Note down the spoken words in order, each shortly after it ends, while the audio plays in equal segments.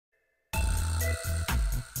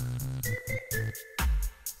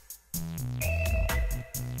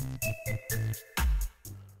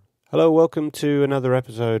Hello, welcome to another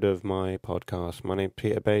episode of my podcast. My name's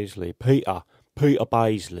Peter Baisley. Peter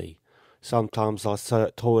Baisley. Sometimes I say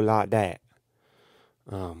it to like that.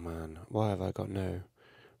 Oh man, why have I got no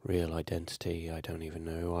real identity? I don't even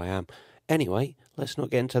know who I am. Anyway, let's not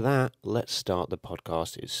get into that. Let's start the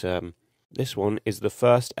podcast. It's this one is the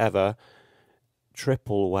first ever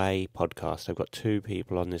triple way podcast. I've got two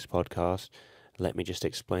people on this podcast. Let me just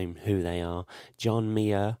explain who they are. John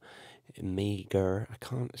Meagher.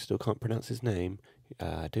 I still can't pronounce his name.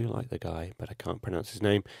 I do like the guy, but I can't pronounce his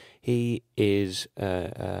name. He is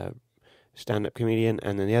a stand-up comedian,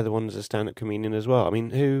 and then the other one is a stand-up comedian as well. I mean,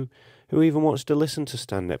 who even wants to listen to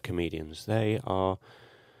stand-up comedians? Are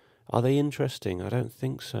they interesting? I don't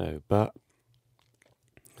think so, but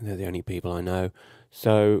they're the only people I know.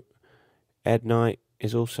 So Ed Knight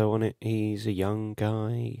is also on it. He's a young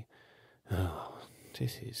guy. Oh,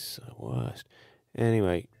 this is the worst.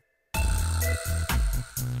 Anyway.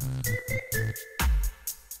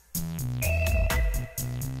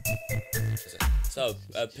 So,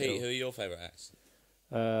 Pete, who are your favourite acts?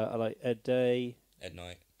 I like Ed Day, Ed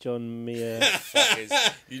Knight, John Meagher.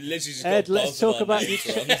 You literally just Ed, got let's talk about you.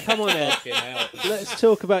 Come on, Ed. Let's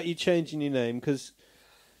talk about you changing your name, because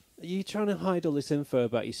you're trying to hide all this info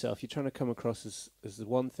about yourself. You're trying to come across as the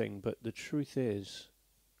one thing, but the truth is,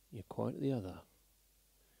 you're quite the other.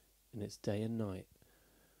 And it's day and night.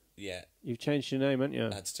 Yeah. You've changed your name, haven't you?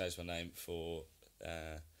 I had to change my name for...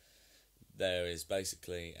 there is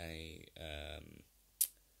basically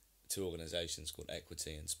two organisations called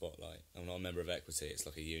Equity and Spotlight. I'm not a member of Equity. It's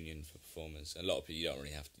like a union for performers. A lot of people, you don't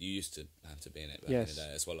really have to... You used to have to be in it back in the day.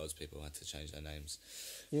 That's why loads of people had to change their names.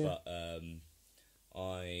 Yeah. But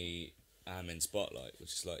I am in Spotlight,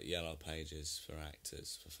 which is like yellow pages for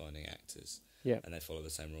actors, for finding actors. Yeah. And they follow the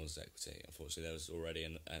same rules as Equity. Unfortunately, there was already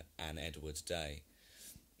an Edward Day,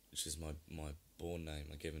 which is my born name,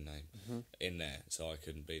 my given name, in there, so I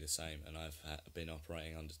couldn't be the same. And I've been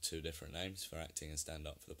operating under two different names for acting and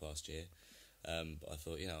stand-up for the past year. But I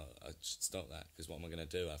thought, I should stop that, because what am I going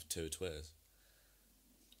to do? I have two Twitters.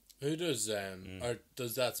 Who does, or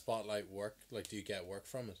does that Spotlight work? Like, do you get work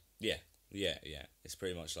from it? Yeah. It's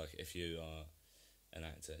pretty much like if you are an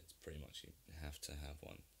actor, it's pretty much you have to have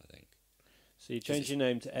one, I think. So you changed your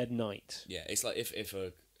name to Ed Knight. Yeah, it's like if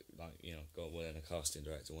a... God willing, a casting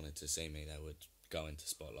director wanted to see me, they would go into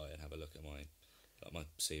Spotlight and have a look at my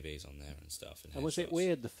CVs on there and stuff. And was it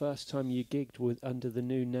weird the first time you gigged under the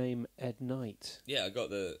new name Ed Knight? Yeah, I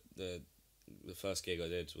got the first gig I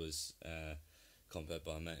did was compared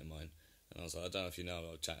by a mate of mine, and I was like, I don't know if you know,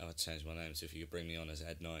 I'll change my name, so if you could bring me on as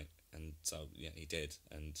Ed Knight. And so, yeah, he did,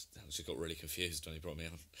 and I just got really confused when he brought me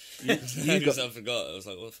on. I forgot. I was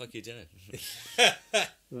like, what the fuck are you doing?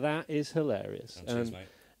 That is hilarious. Cheers, mate.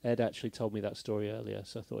 Ed actually told me that story earlier,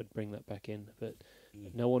 so I thought I'd bring that back in. But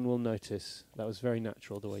no one will notice. That was very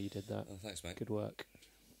natural, the way you did that. Oh, thanks, mate. Good work.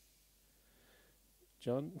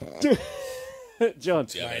 John? John.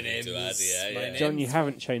 My name is... John, you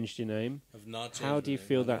haven't changed your name. I've not changed. How do you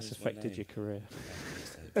feel that's affected your career?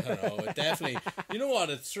 I don't know. It definitely... You know what?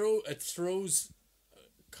 It throws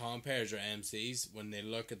compares or MCs when they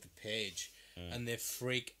look at the page and they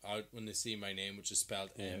freak out when they see my name, which is spelled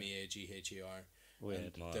Meagher.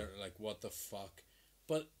 Weird. And they're like, what the fuck?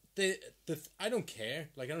 But I don't care.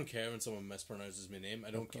 Like, I don't care when someone mispronounces my name.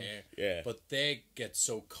 I don't care. Yeah. But they get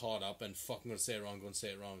so caught up in fucking going to say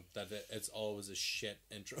it wrong, that it's always a shit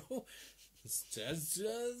intro. It's just...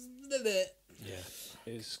 Yeah.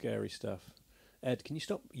 It is scary stuff. Ed, can you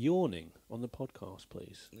stop yawning on the podcast,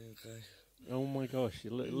 please? Okay. Oh my gosh,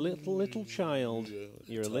 you're a little child.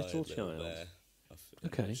 You're a little child.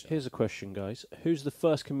 Okay, here's a question, guys. Who's the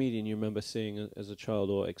first comedian you remember seeing as a child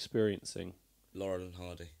or experiencing? Laurel and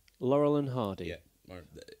Hardy. Laurel and Hardy? Yeah,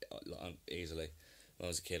 easily. When I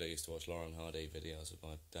was a kid, I used to watch Laurel and Hardy videos with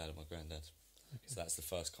my dad and my granddad. Okay. So that's the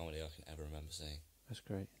first comedy I can ever remember seeing. That's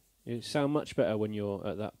great. You sound much better when you're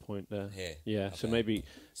at that point there. Here. Yeah, okay. So maybe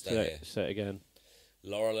say it again.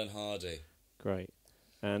 Laurel and Hardy. Great.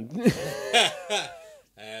 And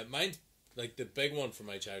mine, like the big one from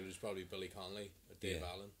my childhood was probably Billy Connolly or Dave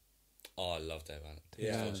Allen. Oh, I love Dave Allen.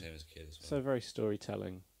 Yeah. I watched him as a kid as well. So very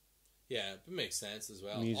storytelling. Yeah, it makes sense as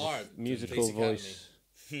well. Musical voice.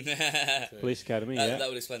 Police Academy, yeah. That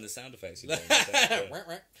would explain the sound effects.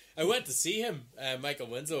 I went to see him, Michael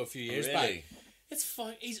Winslow, a few years back. It's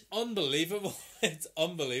fun. He's unbelievable. It's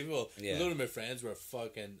unbelievable. Yeah. A lot of my friends were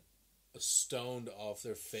fucking stoned off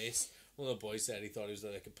their face. One of the boys said he thought he was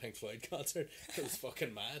at like a Pink Floyd concert. It was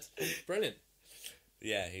fucking mad. Brilliant.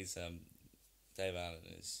 Yeah, he's Dave Allen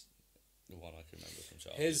is the one I can remember from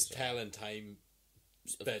childhood. His telling time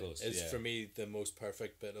bit is for me the most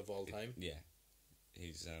perfect bit of all time. Yeah.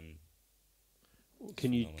 He's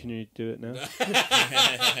Can you do it now?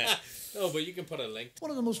 No, but you can put a link.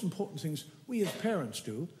 One of the most important things we as parents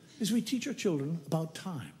do is we teach our children about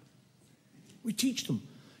time. We teach them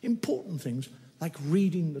important things like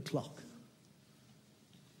reading the clock.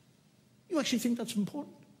 You actually think that's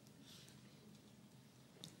important?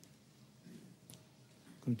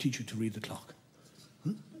 I'm going to teach you to read the clock.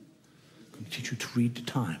 I'm going to teach you to read the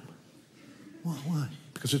time. Why?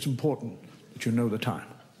 Because it's important that you know the time.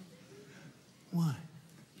 Why?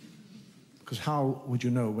 Because how would you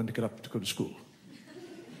know when to get up to go to school?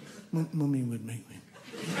 Mummy would make me.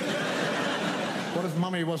 What if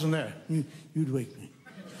Mummy wasn't there? You'd wake me.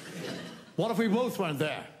 What if we both weren't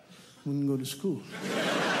there? Wouldn't go to school.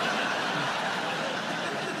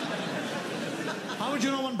 How would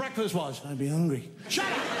you know when breakfast was? I'd be hungry. Shut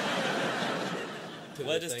up!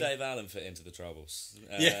 Where does Dave Allen fit into the Troubles?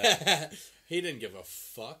 Yeah, he didn't give a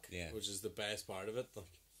fuck. Yeah. Which is the best part of it. Like,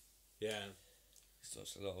 yeah.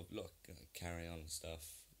 Such a lot of Carry On and stuff.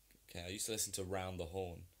 Okay, I used to listen to Round the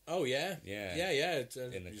Horn. Oh yeah, yeah.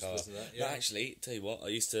 In the car. That, yeah. No, actually, tell you what, I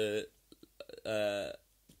used to.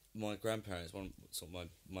 My grandparents,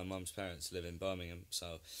 my mum's parents, live in Birmingham.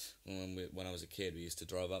 So when I was a kid, we used to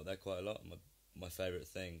drive up there quite a lot. My favourite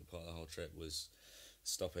thing, part of the whole trip, was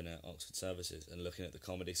stopping at Oxford Services and looking at the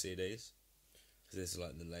comedy CDs. Because this is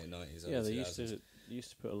like the late 90s. Yeah, they 2000s. used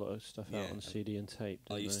to put a lot of stuff out on CD and tape.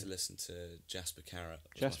 I used to listen to Jasper Carrot.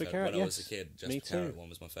 Jasper Carrot, when I was a kid. Jasper Me too. Carrot one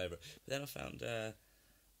was my favourite. But then I found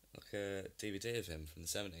like a DVD of him from the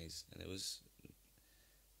 70s, and it was a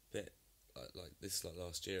bit like this, like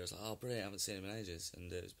last year. I was like, oh, brilliant! I haven't seen him in ages,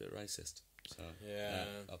 and it was a bit racist. So yeah,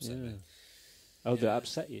 that upset me. Oh, did that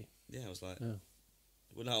upset you? Yeah, I was like. Oh.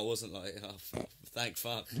 Well, no, I wasn't like, thank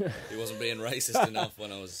fuck. He wasn't being racist enough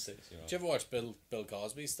when I was 6-year-old. Did you ever watch Bill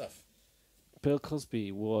Cosby stuff? Bill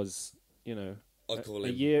Cosby was, I call a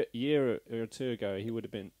him year or two ago, he would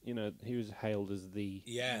have been, he was hailed as the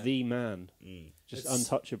man, just It's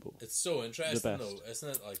untouchable. It's so interesting, The best. though, isn't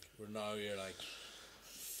it? Like, where now you're like,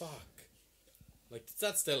 fuck. Like,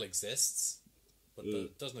 that still exists, but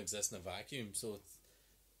it doesn't exist in a vacuum, so it's,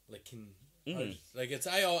 like, I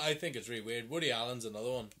think it's really weird. Woody Allen's another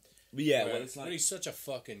one. Yeah, well, it's like... he's such a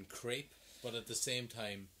fucking creep, but at the same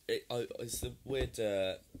time... It's the weird...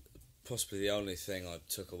 possibly the only thing I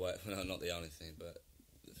took away... No, not the only thing, but...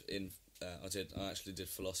 I actually did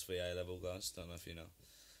philosophy A-level, guys. Don't know if you know.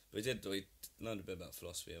 But we learned a bit about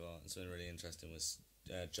philosophy of art, and something really interesting was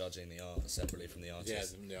judging the art separately from the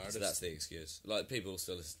artist. Yeah, the artist. So that's the excuse. Like, people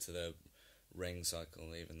still listen to the Ring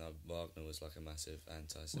cycle, even though Wagner was like a massive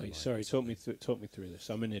anti-Semite. Wait, sorry, talk me through this.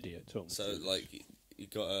 I'm an idiot. Talk me through this. Like, you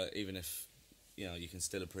gotta, even if you can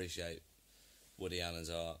still appreciate Woody Allen's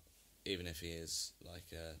art, even if he is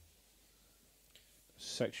like a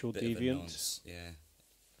sexual bit deviant. of a nonce, a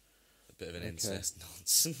bit of an incest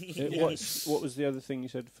nonce. What was the other thing you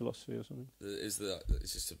said? Philosophy or something? It's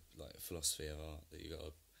just a philosophy of art that you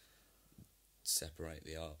gotta separate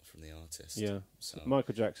the art from the artist. Yeah. So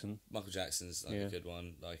Michael Jackson's like a good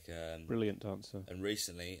one. Like brilliant dancer. And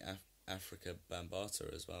recently, Africa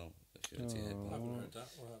Bambaataa as well. If you're into hip-hop. I haven't heard that.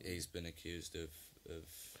 He's been accused of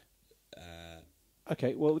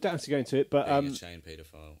okay, well, we don't have to go into it, but being a chain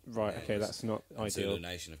paedophile. right. Okay, that's not ideal. Zulu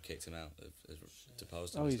Nation have kicked him out. Have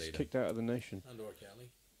deposed him as he's leader. kicked out of the nation. And or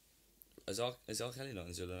Kelly. Is R. Kelly not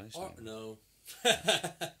in Zulu Nation? No.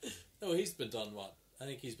 No, he's been done what? I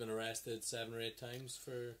think he's been arrested 7 or 8 times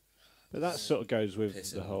for... But that sort of goes with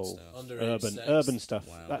Pissing the on whole stuff. urban stuff.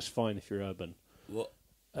 Wow. That's fine if you're urban. What?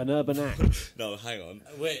 An urban act. No, hang on.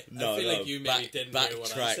 Wait, I feel like you maybe didn't hear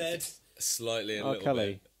what I said. Slightly a R. little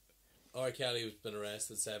Kelly. bit. R. Kelly has been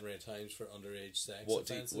arrested 7 or 8 times for underage sex What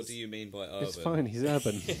offences. do you mean by urban? It's fine. He's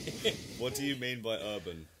urban. What do you mean by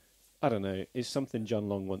urban? I don't know. It's something John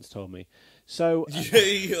Long once told me. So.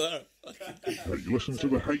 You are. Hey, listen to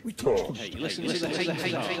the hate talk. Hey,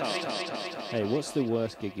 what's the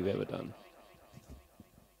worst gig you've ever done?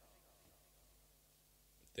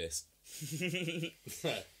 This.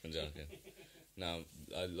 I'm joking. No,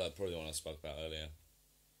 probably the one I spoke about earlier.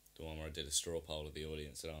 The one where I did a straw poll of the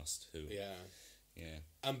audience and asked who. Yeah.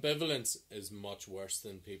 Ambivalence is much worse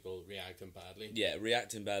than people reacting badly. Yeah,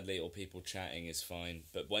 reacting badly or people chatting is fine,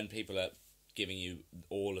 but when people are giving you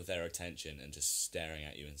all of their attention and just staring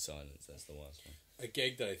at you in silence, that's the worst one. A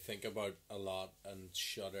gig that I think about a lot and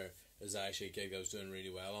shudder is actually a gig I was doing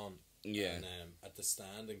really well on. Yeah. And, at the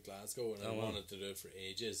Stand in Glasgow, and I wow. wanted to do it for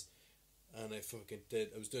ages. And I fucking did.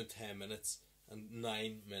 I was doing 10 minutes, and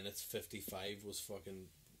 9 minutes 55 was fucking,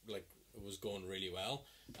 like, it was going really well.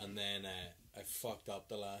 And then I fucked up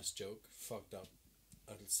the last joke.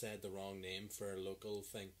 I said the wrong name for a local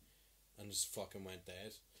thing. and just fucking went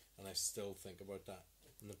dead. And I still think about that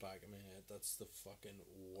in the back of my head. That's the fucking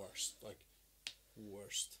worst. Like,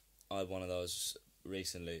 worst. I had one of those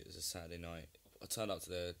recently. It was a Saturday night. I turned up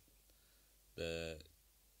to the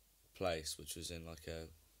place, which was in like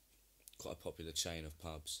quite a popular chain of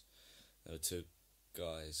pubs. There were two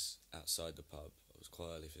guys outside the pub. It was quite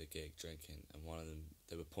early for the gig, drinking, and one of them,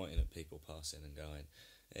 they were pointing at people passing and going,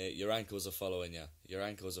 "Your ankles are following you. Your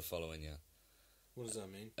ankles are following you." What does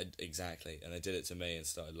that mean? Exactly. And they did it to me and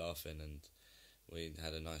started laughing, and we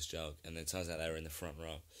had a nice joke. And it turns out they were in the front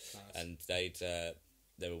row. Nice. And they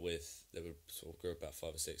were sort of group about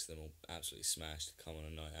 5 or 6 of them, all absolutely smashed, come on a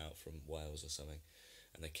night out from Wales or something.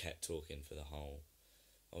 And they kept talking for the whole.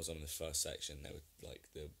 I was on the first section. They were like,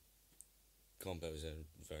 the compo was doing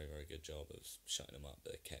a very, very good job of shutting them up,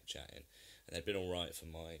 but they kept chatting. And they'd been alright for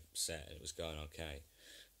my set, and it was going okay.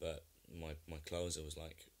 But my closer was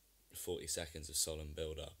like 40 seconds of solemn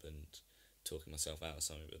build-up and talking myself out of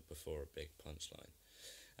something before a big punchline.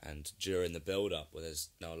 And during the build-up, where there's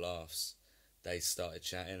no laughs, they started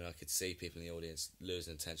chatting, and I could see people in the audience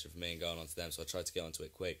losing attention from me and going on to them, so I tried to get onto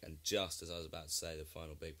it quick, and just as I was about to say the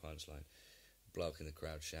final big punchline, a bloke in the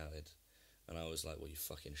crowd shouted, and I was like, "Well, you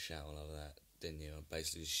fucking shout all over that, didn't you?" I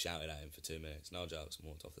basically just shouted at him for 2 minutes, no jokes, and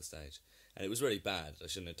walked off the stage. And it was really bad. I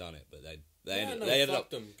shouldn't have done it, but they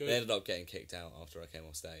ended up getting kicked out after I came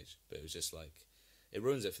off stage. But it was just like, it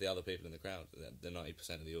ruins it for the other people in the crowd, the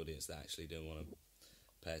 90% of the audience that actually don't want to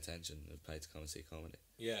pay attention and pay to come and see comedy.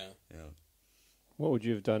 Yeah. Yeah. What would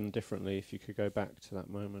you have done differently if you could go back to that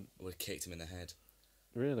moment? I would have kicked him in the head.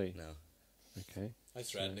 Really? No. Okay. I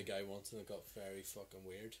threatened a guy once and it got very fucking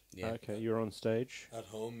weird. Yeah. Okay, you were on stage. At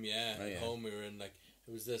home, yeah. Oh, yeah. At home we were in like,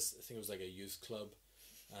 it was this, I think it was like a youth club,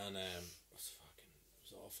 and it was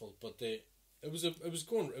awful. But it was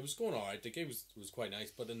going alright. The gig was quite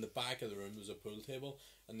nice, but in the back of the room there was a pool table,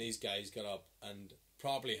 and these guys got up and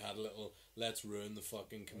probably had a little let's ruin the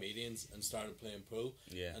fucking comedians and started playing pool.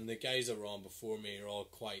 Yeah. And the guys that were on before me are all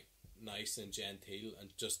quite nice and genteel and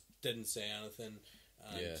just didn't say anything,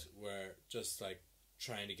 and were just like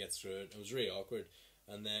trying to get through it. It was really awkward.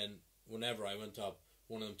 And then whenever I went up,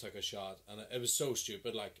 one of them took a shot, and it was so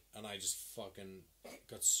stupid, like, and I just fucking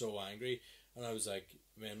got so angry, and I was like,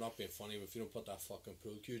 "Man, I'm not being funny, but if you don't put that fucking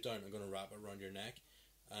pool cue down, I'm gonna wrap it around your neck."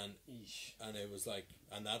 And it was like,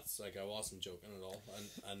 and that's like, I wasn't joking at all,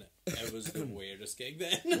 and it was the weirdest gig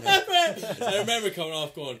then. I remember coming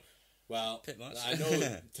off going, well, I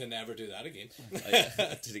know to never do that again.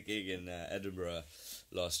 I did a gig in Edinburgh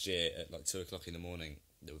last year at like 2 o'clock in the morning.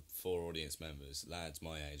 There were 4 audience members, lads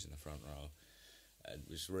my age, in the front row. It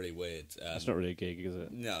was really weird. That's not really a gig, is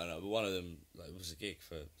it? No, but one of them, like, it was a gig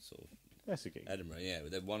for sort of That's a gig. Edinburgh, yeah.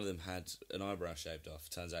 But then one of them had an eyebrow shaved off.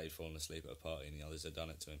 Turns out he'd fallen asleep at a party, and the others had done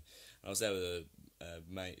it to him. And I was there with a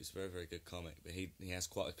mate who's a very, very good comic, but he has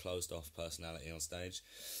quite a closed-off personality on stage.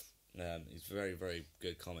 He's a very, very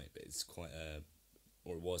good comic, but it's quite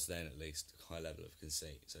or it was then at least, a high level of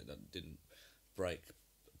conceit. So it didn't break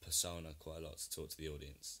persona quite a lot to talk to the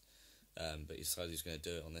audience. But he decided he was going to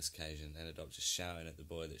do it on this occasion. Ended up just shouting at the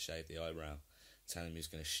boy that shaved the eyebrow, telling him he was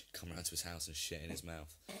going to come round to his house and shit in his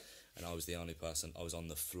mouth. And I was the only person. I was on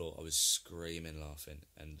the floor. I was screaming, laughing.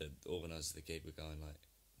 And the organisers of the gig were going like,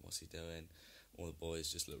 "What's he doing?" All the boys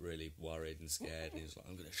just looked really worried and scared. And he was like,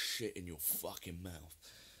 "I'm going to shit in your fucking mouth."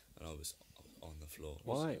 And I was on the floor.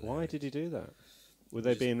 Why did he do that? Were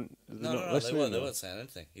they being no, they weren't saying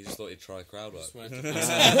anything. He just thought he'd try crowd work. He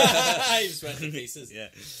just went to pieces. Yeah.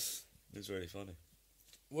 It was really funny.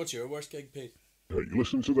 What's your worst gig, Pete? Hey, you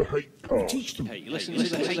listen to the Hate Cast. Teach them. Hey, you listen to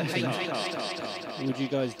the Hate Cast. Would you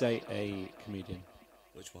guys date a comedian?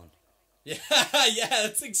 Which one? Yeah, yeah,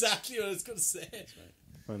 that's exactly what I was going to say.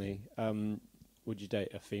 Funny. Would you date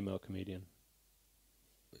a female comedian?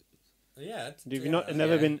 Yeah.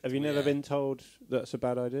 Have you never been told that's a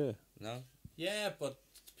bad idea? No. Yeah, but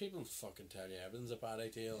people fucking tell you everything's a bad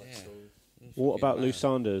idea. Like, so what about Lou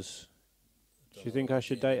Sanders? Do you think I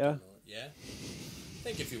should date her? Yeah. I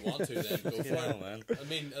think if you want to, then go for it, man. I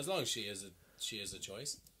mean, as long as she is a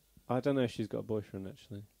choice. I don't know if she's got a boyfriend,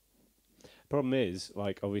 actually. Problem is,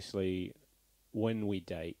 like, obviously, when we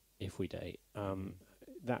date, if we date,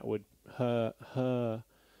 that would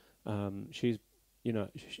she's, you know,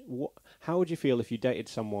 how would you feel if you dated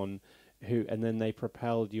someone who, and then they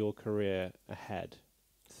propelled your career ahead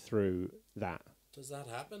through that? Does that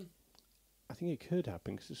happen? I think it could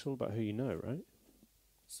happen because it's all about who you know, right?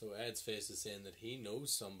 So Ed's face is saying that he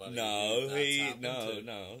knows somebody. No,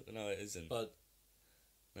 it isn't. But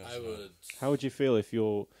no, I would. How would you feel if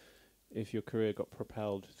your career got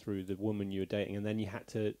propelled through the woman you were dating, and then you had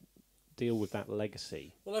to deal with that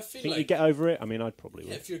legacy? Well, I feel Think like you get over it? I mean, I'd probably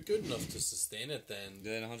would. if you're good enough to sustain it, then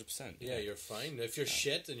 100%. yeah, you're fine. If you're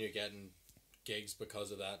shit and you're getting gigs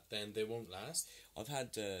because of that, then they won't last. I've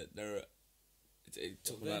had talking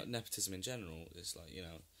about nepotism in general. It's like, you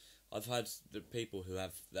know, I've had the people who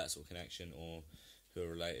have that sort of connection or who are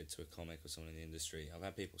related to a comic or someone in the industry. I've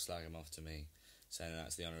had people slag them off to me, saying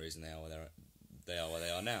that's the only reason they are where they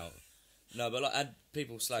are now. No, but like, I had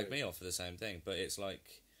people slag me off for the same thing. But it's like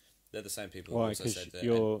they're the same people. Why? Who also Because said that,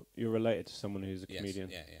 you're related to someone who's a yes, comedian.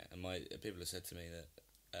 Yeah. And my people have said to me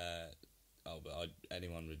that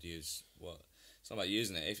anyone would use what. It's not about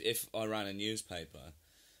using it. If I ran a newspaper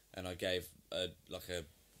and I gave a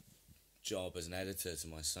job as an editor to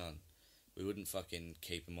my son, we wouldn't fucking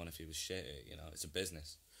keep him on if he was shit. You know, it's a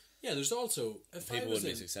business. Yeah, there's also People wouldn't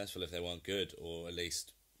be successful if they weren't good, or at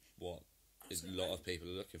least what a lot of people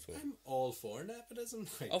are looking for. I'm all for nepotism.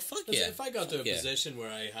 Like, oh fuck yeah! If I got to a position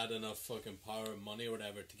where I had enough fucking power and money or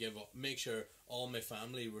whatever to make sure all my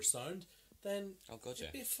family were sound, then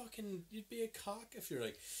you'd be a cock if you're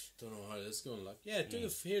like, don't know how this is going to look. Yeah,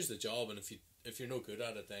 here's the job, and if you're no good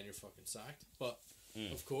at it, then you're fucking sacked. But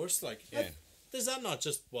of course, like, is that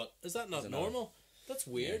not normal? That's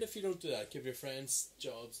weird if you don't do that. Give your friends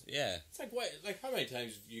jobs. Yeah. It's like, why? Like, how many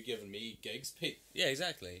times have you given me gigs, Pete? Yeah,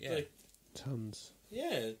 exactly. Yeah. Like, Tons.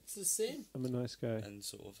 yeah, it's the same. I'm a nice guy. And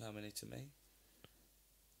sort of how many to me?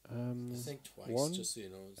 I think twice. One? Just so you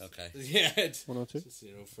know. Okay. Yeah. One or two. Just so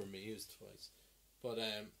you know, for me, it was twice.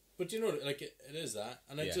 But you know, like it is that,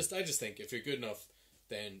 and I just think if you're good enough,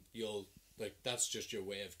 then you'll that's just your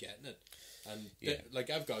way of getting it, and like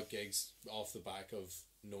I've got gigs off the back of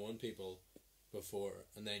knowing people before,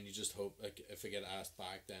 and then you just hope like if I get asked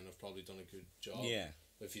back, then I've probably done a good job. Yeah.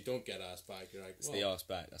 But if you don't get asked back, you're like, it's the ask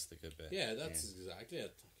back. That's the good bit. Yeah, that's exactly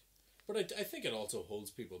it. But I think it also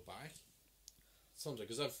holds people back. Sometimes,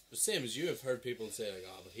 because same as you, I've heard people say like,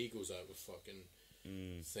 "Oh, but he goes out with fucking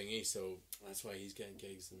thingy, so that's why he's getting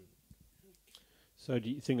gigs." And So, do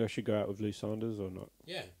you think I should go out with Lou Sanders or not?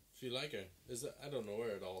 yeah, if you like her, I don't know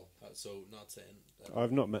her at all, so not saying.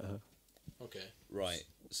 I've not met her. Okay, right.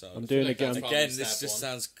 So I'm doing like again. probably This step just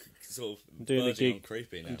one. sounds sort of I'm doing a verging on gig.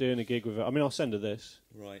 creepy now. I'm doing a gig with her. I mean, I'll send her this.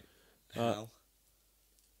 Right. How?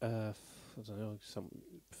 I don't know, some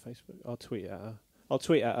Facebook. I'll tweet at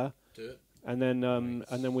her. do it. And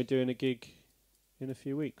then we're doing a gig in a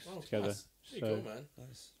few weeks together. Class. There you go, man.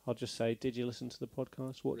 Nice. I'll just say, did you listen to the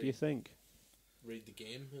podcast? What do you think? Read the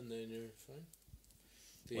game, and then you're fine.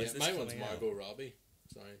 When's this My one's coming out? Margot Robbie.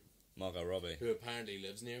 Sorry. Margot Robbie. Who apparently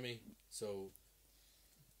lives near me, so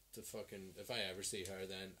if I ever see her,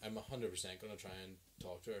 then I'm 100% gonna try and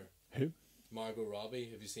talk to her. Who? Margot Robbie.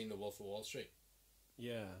 Have you seen The Wolf of Wall Street?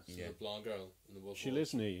 Yeah. So the blonde girl in The Wolf She of Wall lives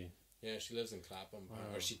Street. near you. Yeah, she lives in Clapham,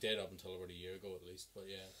 or she did up until about a year ago at least. But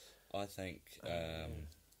yeah, I think I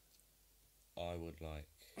would like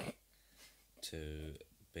to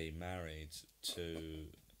be married to.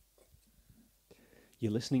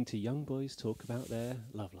 You're listening to young boys talk about their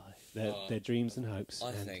love life, their dreams and hopes,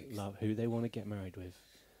 and love, who they want to get married with.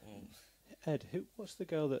 Ed, what's the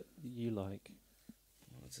girl that you like?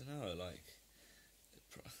 I don't know, like.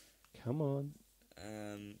 Come on.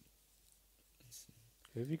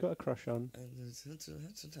 Who have you got a crush on? I don't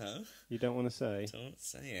know. You don't want to say? Don't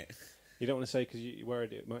say it. You don't want to say because you're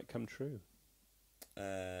worried it might come true.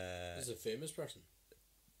 is a famous person.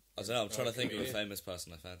 I don't know. I'm trying to think of a comedian. famous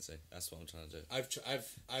person I fancy. That's what I'm trying to do. I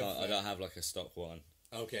I don't have like a stock one.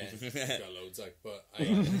 Okay, I've got loads but I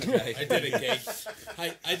did a gig.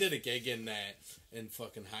 I did a gig in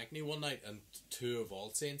fucking Hackney one night, and 2 of All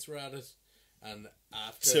Saints were at it, and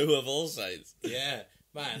after 2 of All Saints. Yeah,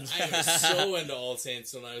 man, I was so into All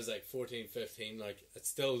Saints when I was like 14, 15. Like, I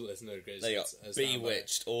still listen to the greatest. They got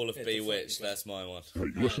Bewitched, all of Bewitched. That's my one. Hey,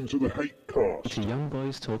 listen to the Hate Cast. The young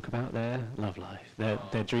boys talk about their love life, their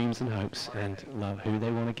dreams and hopes, and love, who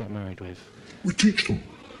they want to get married with. We teach them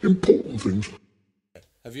important things.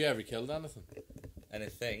 Have you ever killed anything?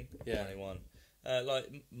 Anything? Yeah. 21.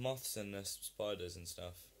 Like moths and spiders and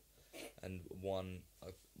stuff, and one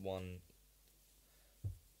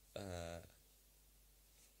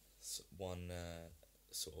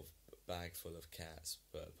sort of bag full of cats.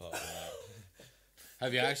 But apart from that,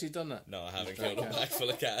 Have you actually done that? no, I haven't killed a bag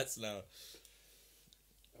full of cats. No.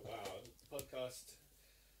 Wow, podcast.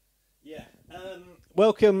 Yeah.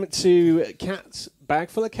 Welcome to Cats Bag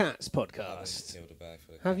Full of Cats I podcast. killed a bag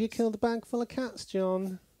full of Have you cats. killed a bag full of cats,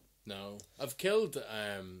 John? No, I've killed.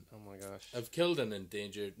 Oh my gosh. I've killed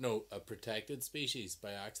a protected species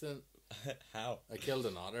by accident. How? I killed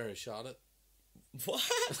an otter. I shot it. What?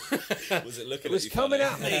 Was it looking It was at you coming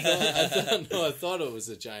funny? at me. I thought it was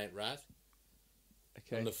a giant rat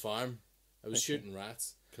Okay. on the farm. I was shooting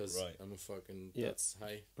rats because I'm a fucking that's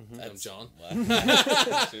Mm-hmm. I'm John. Wow.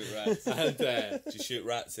 Shoot rats. And do you shoot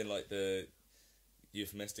rats in like the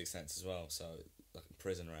euphemistic sense as well? So like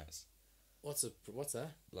prison rats. What's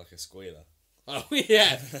that? Like a squealer. Oh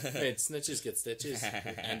yeah, hey, snitches get stitches,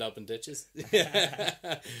 end up in ditches. Yeah,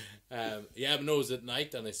 but no, it was at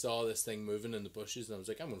night and I saw this thing moving in the bushes and I was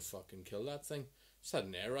like, I'm gonna fucking kill that thing. Just had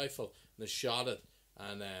an air rifle and I shot it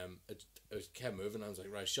and it kept moving. I was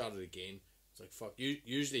like, right, shot it again. It's like fuck.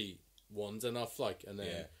 Usually one's enough, like, and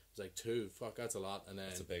then it's like two. Fuck, that's a lot. And then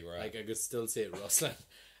that's a big rat. Like I could still see it rustling.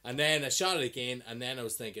 And then I shot it again, and then I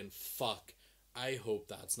was thinking, fuck. I hope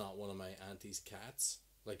that's not one of my auntie's cats.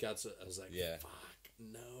 Like I was like, fuck,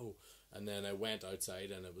 no. And then I went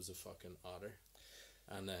outside and it was a fucking otter,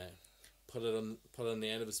 and put it on the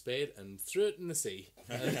end of a spade and threw it in the sea.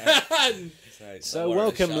 So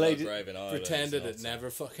welcome, ladies. Pretended it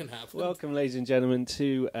never fucking happened. Welcome, ladies and gentlemen,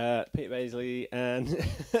 to Peter Baisley and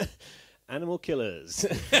Animal Killers.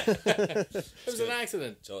 It was an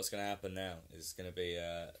accident. So what's going to happen now is going to be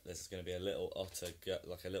there's going to be a little otter,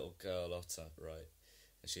 like a little girl otter, right?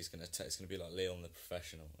 And she's gonna it's gonna be like Leon the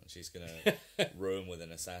Professional, and she's gonna room with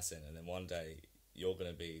an assassin, and then one day you're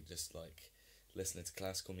gonna be just like listening to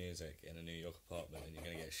classical music in a New York apartment, and you're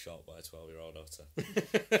gonna get shot by a 12-year-old otter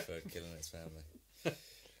for killing its family.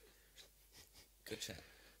 Good chat.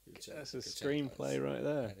 That's a screenplay right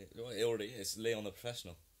there. It already is. Leon the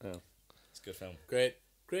Professional. Oh, it's a good film. Great,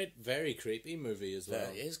 very creepy movie as well.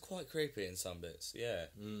 It is quite creepy in some bits. Yeah,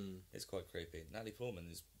 it's quite creepy. Natalie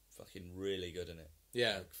Portman is fucking really good in it.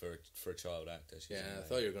 Yeah, like for a child actor. I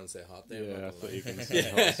thought you were going to say hot there. Yeah, I thought you were going to say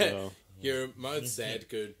hot as well. Your mouth said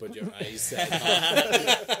good, but your eyes said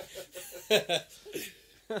hot.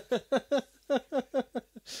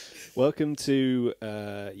 Welcome to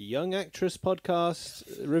Young Actress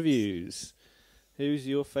Podcast Reviews. Who's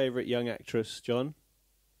your favourite young actress, John,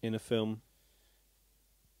 in a film?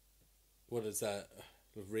 What is that?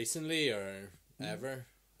 Recently or ever?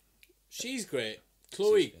 She's great.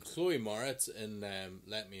 Chloe Moritz in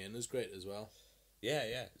Let Me In is great as well.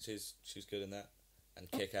 Yeah, she's good in that, and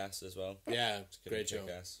Kick-Ass as well. Yeah, great show.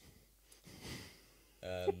 Kick-Ass.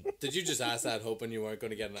 Did you just ask that hoping you weren't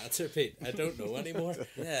going to get an answer, Pete? I don't know anymore.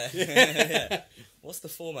 Yeah. What's the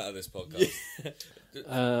format of this podcast?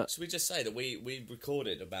 Should we just say that we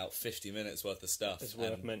recorded about 50 minutes worth of stuff? It's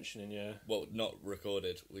worth mentioning, yeah. Well, not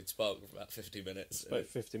recorded. We spoke for about 50 minutes. Spoke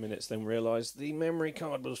 50 minutes, then realised the memory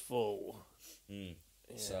card was full. Yeah.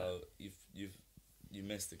 So you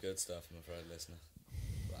missed the good stuff, I'm afraid, listener.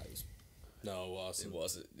 Right, it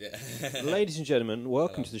wasn't. Yeah. Ladies and gentlemen,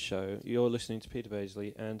 welcome to the show. You're listening to Peter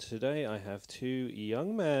Baisley, and today I have two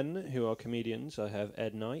young men who are comedians. I have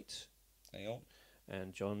Ed Knight. Hang on.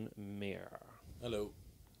 And John Meagher. Hello.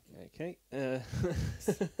 Okay.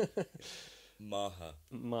 Meagher.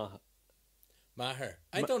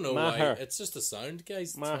 I don't know why. It's just a sound,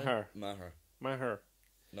 guys. Meagher.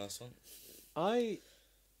 Nice one.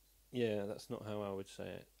 Yeah, that's not how I would say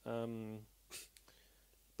it.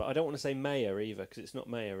 But I don't want to say Mayer either, because it's not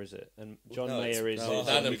Mayer, is it? And John Mayer is... No,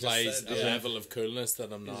 that implies a level of coolness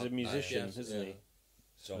that I'm not... He's a musician, isn't he?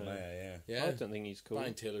 John Mayer, yeah. I don't think he's cool.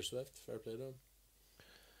 Fine, Taylor Swift. Fair play to him.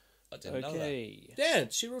 I didn't know that. Yeah,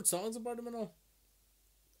 she wrote songs about him and all.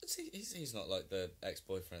 He's not like the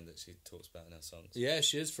ex-boyfriend that she talks about in her songs. Yeah,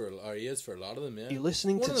 he is for a lot of them, yeah. You're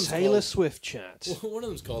listening to Taylor Swift chat. One of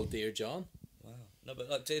them's called Dear John. Wow. No, but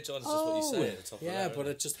like Dear John is just what you say at the top of yeah, that, but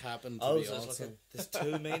it just happened to be so awesome. There's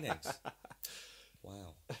two meanings.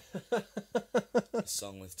 Wow. A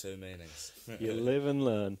song with two meanings. You live and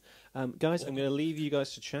learn. Guys, I'm going to leave you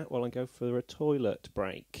guys to chat while I go for a toilet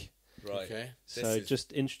break. Right. Okay. So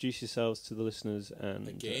just introduce yourselves to the listeners, and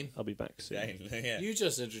Again? I'll be back soon. Yeah. You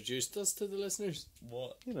just introduced us to the listeners.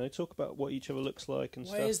 What? You know, talk about what each other looks like and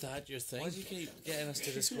Why stuff. is that your thing? Why do you keep getting us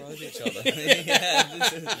to describe each other?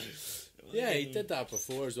 Yeah, he did that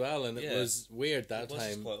before as well, and it was weird that was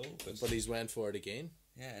time. Quite awkward. But he's went for it again.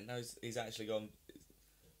 Yeah, no, he's actually gone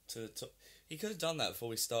to. He could have done that before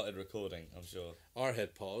we started recording, I'm sure. Or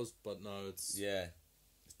hit pause, but now it's... Yeah.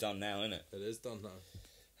 It's done now, isn't it? It is done now.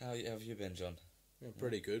 How have you been, John? Yeah,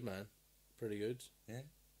 pretty good, man. Pretty good. Yeah?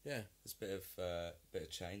 Yeah. There's a bit of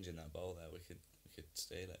change in that bowl there. We could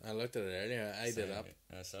steal it. I looked at it earlier. I did up.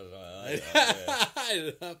 So did I. I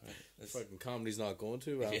did up. Fucking comedy's not going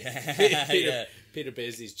too well. Yeah. Peter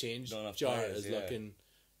Baisley's changed jar is looking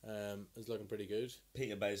pretty good.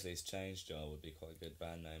 Peter Baisley's changed jar would be quite a good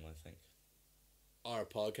band name, I think. Our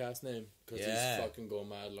podcast name, because he's fucking going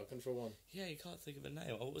mad looking for one. Yeah, you can't think of a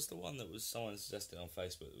name. What was the one that was someone suggested on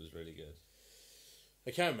Facebook that was really good?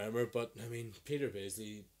 I can't remember, but I mean, Peter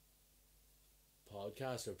Baisley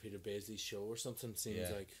podcast or Peter Baisley show or something. Seems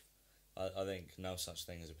like. I think No Such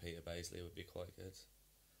Thing as a Peter Baisley would be quite good.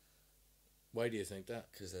 Why do you think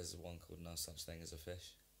that? Because there's one called No Such Thing as a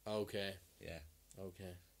Fish. Okay. Yeah.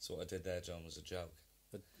 Okay. So what I did there, John, was a joke.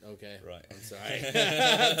 Okay. Right. I'm sorry.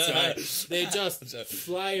 I'm sorry. They just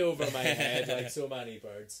fly over my head like so many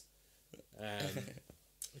birds.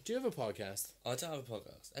 Do you have a podcast? I don't have a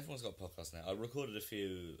podcast. Everyone's got a podcast now. I recorded a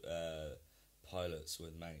few pilots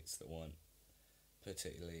with mates that weren't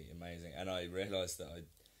particularly amazing, and I realised that I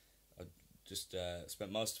just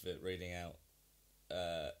spent most of it reading out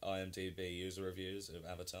IMDb user reviews of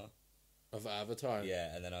Avatar. Of Avatar?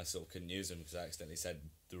 Yeah, and then I sort of couldn't use them because I accidentally said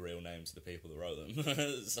the real names of the people that wrote them.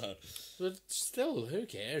 So, but still, who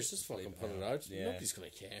cares? Just fucking put it out. Yeah. Nobody's going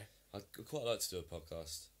to care. I'd quite like to do a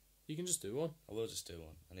podcast. You can just do one. I will just do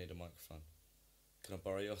one. I need a microphone. Can I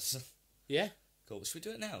borrow yours? Yeah. Cool. Should we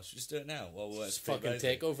do it now? Should we just do it now? While we're Just fucking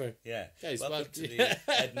take over. Yeah. Guys, welcome to the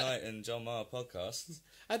Ed Knight and John Maher podcast.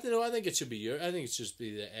 I don't know. I think it should be I think it should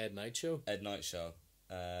be the Ed Knight show. Ed Knight show.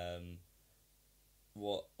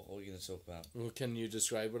 What are we going to talk about? Well, can you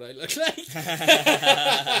describe what I look like?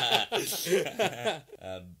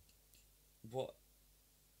 What?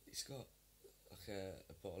 He's got like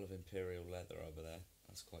a bottle of Imperial leather over there.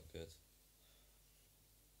 That's quite good.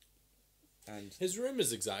 And his room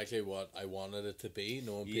is exactly what I wanted it to be.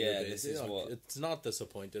 No, Peter this Baisley. is what. It's not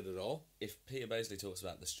disappointed at all. If Peter Baisley talks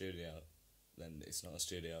about the studio, then it's not a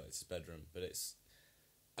studio; it's his bedroom. But it's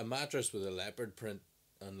a mattress with a leopard print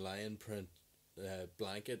and lion print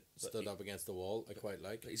blanket stood up against the wall. I quite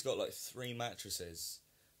like. But he's got like 3 mattresses,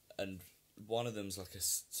 and one of them's like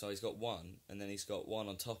so he's got one, and then he's got one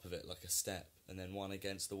on top of it like a step, and then one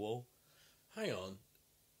against the wall. Hang on,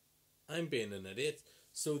 I'm being an idiot.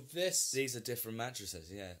 So these are different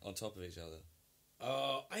mattresses, yeah, on top of each other.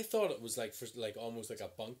 I thought it was like almost like a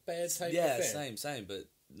bunk bed type of thing. Yeah, same, but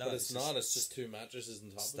no, but it's not. It's just 2 mattresses on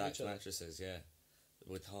top of each other. Stacked mattresses, yeah,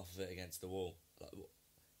 with half of it against the wall. Like,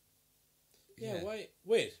 yeah.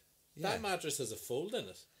 Wait. Yeah. That mattress has a fold in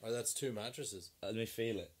it, or that's 2 mattresses. Let me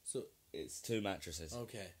feel it. So it's 2 mattresses.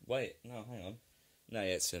 Okay. Wait, no, hang on. No,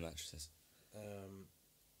 yeah, it's 2 mattresses.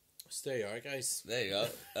 Stay are, guys. There you go.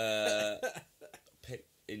 Pick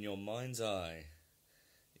in your mind's eye.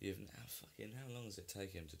 How long does it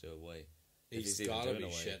take him to do a wee? He's got to be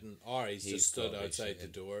shitting, or he's just stood outside the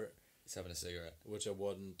door. He's having a cigarette, which I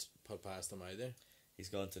wouldn't put past him either. He's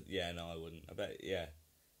gone to I wouldn't. I bet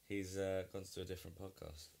he's gone to a different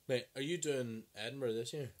podcast. Mate, are you doing Edinburgh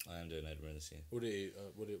this year? I am doing Edinburgh this year.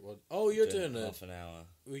 What? Oh, you're doing half an hour.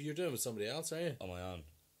 Well, you're doing with somebody else, are you? On my own.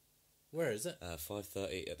 Where is it?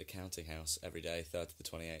 5:30 at the Counting House every day, 3rd to the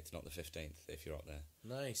 28th, not the 15th. If you're up there.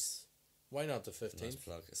 Nice. Why not the 15th? Nice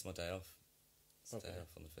plug. It's my day off. It's day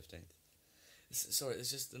off on the 15th. Sorry,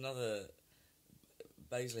 it's just another.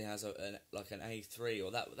 Baisley has an A3,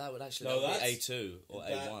 or that would actually be A2 or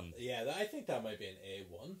A1. Yeah, I think that might be an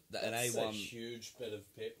A1. That's A1, a huge bit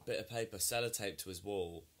of paper. Sellotaped to his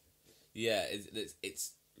wall. Yeah,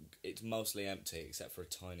 it's mostly empty except for a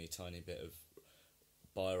tiny bit of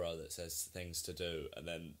biro that says things to do, and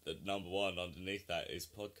then the number 1 underneath that is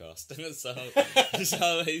podcast.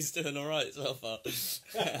 so he's doing all right so far.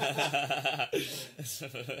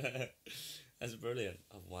 That's brilliant.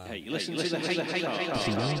 Oh wow! Hey, listen to the Hate Cast.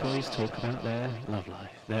 See, young boys talk about their love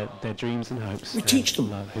life, their dreams and hopes. We teach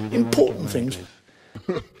them important things.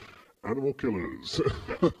 Animal killers.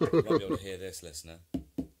 You might be able to hear this, listener.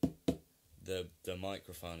 The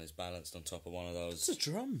microphone is balanced on top of one of those. It's a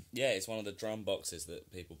drum. Yeah, it's one of the drum boxes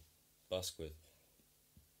that people busk with.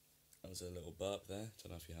 That was a little burp there.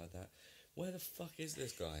 Don't know if you heard that. Where the fuck is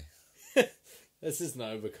this guy? This has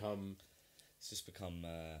now become. It's just become.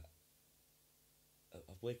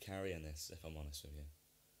 We're carrying this, if I'm honest with you.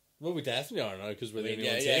 Well, we definitely are now because we're the only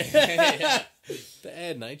ones here. The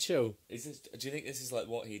Ed Knight show. Do you think this is like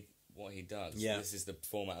what he does? Yeah. This is the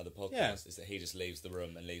format of the podcast. Yeah. Is that he just leaves the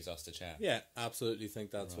room and leaves us to chat? Yeah, absolutely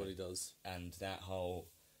think that's what he does. And that whole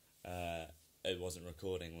it wasn't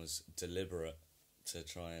recording was deliberate to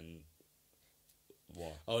try and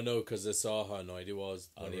what? Oh no, because I saw how annoyed he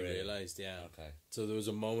was when he realised. Yeah. Okay. So there was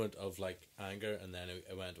a moment of like anger, and then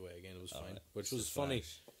it went away again. It was fine, which was funny.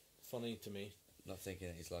 Funny to me. Not thinking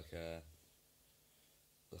that he's like a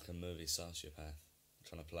movie sociopath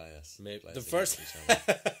trying to play us. Maybe play the us first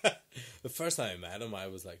the first time I met him, I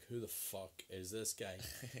was like, "Who the fuck is this guy?"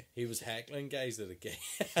 He was heckling guys at a gig.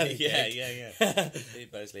 Yeah. He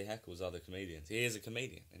basically heckles other comedians. He is a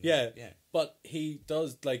comedian. Yeah. But he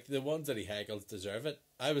does, like, the ones that he heckles deserve it.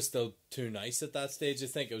 I was still too nice at that stage. I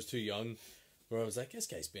think I was too young, where I was like, "This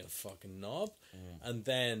guy's being a fucking knob," and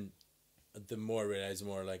then the more I realise, the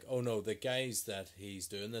more like, oh no, the guys that he's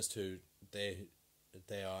doing this to, they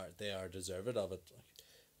are deserving of it.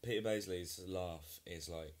 Peter Baisley's laugh is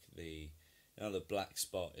like the black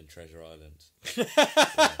spot in Treasure Island.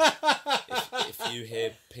 If you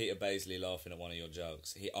hear Peter Baisley laughing at one of your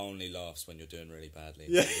jokes, he only laughs when you're doing really badly.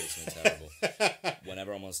 And you're doing something terrible.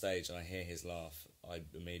 Whenever I'm on stage and I hear his laugh, I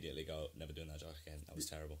immediately go, never doing that joke again. That was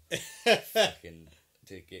terrible. Fucking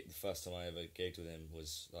the first time I ever gigged with him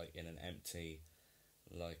was like in an empty,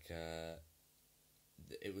 like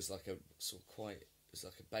it was like a sort of it was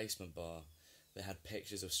like a basement bar. They had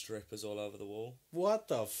pictures of strippers all over the wall. What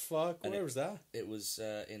the fuck? Where was that? It was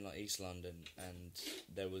in like East London, and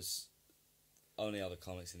there was only other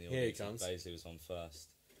comics in the audience. Here he comes. Baisley was on first,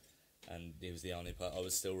 and he was the only person. I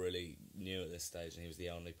was still really new at this stage, and he was the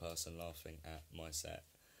only person laughing at my set.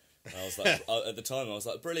 And I was like, at the time, I was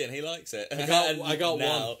like, brilliant, he likes it. I got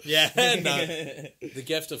now, one. Yeah, no. The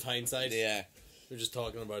gift of hindsight. Yeah, we were just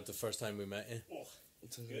talking about the first time we met you. Oh,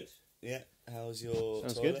 it's good. Yeah, how's your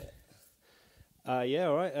Sounds toilet? good. Yeah,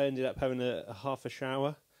 all right. I ended up having a half a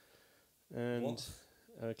shower and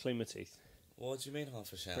clean my teeth. What do you mean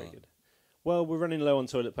half a shower? Pretty good. Well, we're running low on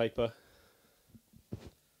toilet paper.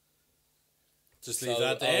 Just leave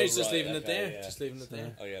that there. He's just leaving it there. Yeah. Just leaving it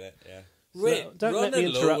there. I get it. Yeah. Wait, so, don't let me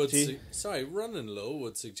interrupt you. Running low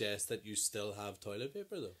would suggest that you still have toilet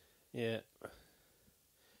paper, though. Yeah.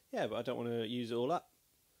 Yeah, but I don't want to use it all up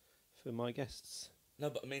for my guests. No,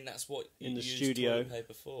 but I mean that's what you in the use studio. Toilet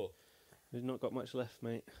paper for. We've not got much left,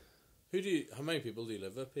 mate. How many people do you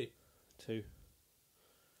live with, Pete? 2.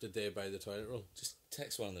 Did they buy the toilet roll? Just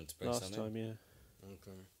text one of them to bring last something. Time, yeah.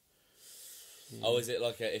 Okay. Yeah. Oh, is it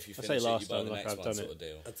like if you finish it, you buy the next one sort of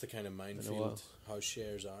deal? That's the kind of minefield house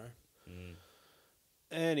shares are. Mm.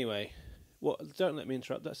 Anyway, don't let me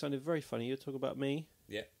interrupt. That sounded very funny. You talk about me.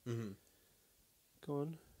 Yeah. Mm-hmm. Go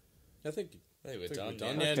on. I think we're done. Yeah,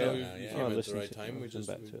 okay. no, you came at the right time. We'll come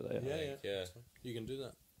back to it later. Yeah. You can do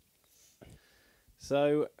that.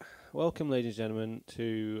 So, welcome, ladies and gentlemen,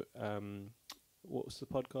 to what was the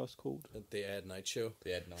podcast called? The Ed Night Show.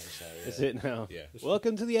 The Ed Night Show. Yeah. Is it now? Yeah.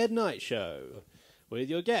 Welcome to the Ed Night Show with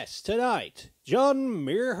your guest tonight, John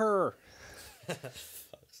Meagher.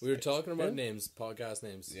 We were talking about names, podcast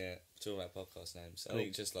names. Yeah, talking about podcast names. I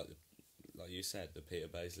think just like you said, the Peter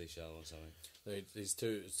Baisley Show or something. It's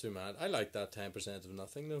too mad. I like that 10% of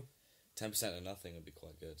nothing though. 10% of nothing would be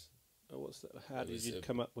quite good. Oh, what's that? How did you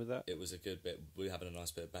come up with that? It was a good bit. We were having a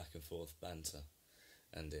nice bit of back and forth banter,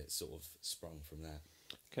 and it sort of sprung from that.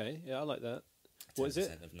 Okay, yeah, I like that. What is it?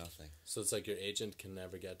 10% of nothing. So it's like your agent can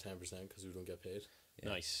never get 10% because we don't get paid. Yeah.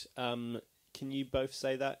 Nice. Can you both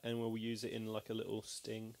say that, and we'll use it in like a little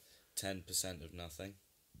sting? 10% of nothing.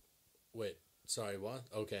 Wait, sorry, what?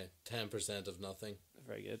 Okay, 10% of nothing.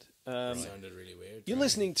 Very good. That sounded really weird. You're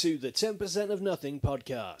listening to the 10% of Nothing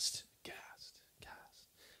podcast. Cast.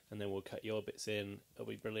 And then we'll cut your bits in. It'll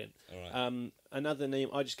be brilliant. All right. Another name.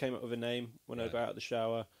 I just came up with a name when I got out of the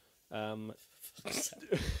shower.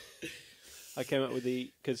 I came up with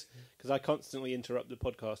because I constantly interrupt the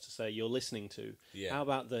podcast to say you're listening to. Yeah. How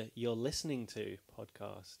about the you're listening to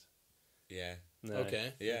podcast? Yeah. No.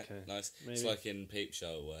 Okay. Yeah. Okay. Nice. Maybe. It's like in Peep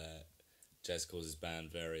Show where Jez calls his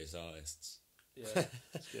band various artists. Yeah,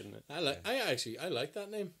 that's good, isn't it? I like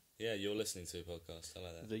that name. Yeah, you're listening to a podcast. I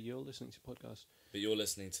like that. The You're Listening to podcast. But you're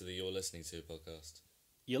listening to the You're Listening to podcast.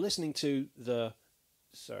 You're listening to the.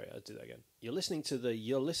 Sorry, I'll do that again. You're listening to the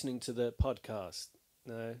You're Listening to the podcast.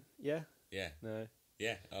 No. Yeah. Yeah. No.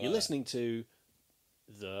 Yeah. You're listening to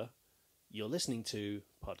the You're Listening to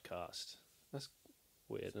podcast. That's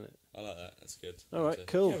weird, isn't it? I like that. That's good. All right,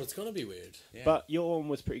 cool. Yeah, but it's gonna be weird. Yeah. But your one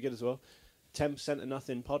was pretty good as well. 10% of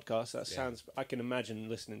Nothing podcast. That sounds. I can imagine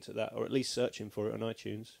listening to that, or at least searching for it on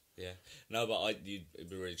iTunes. Yeah. No, but it'd be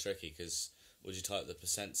really tricky because would you type the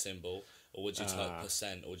percent symbol, or would you type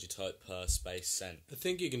percent, or would you type per space cent? I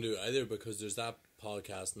think you can do either because there's that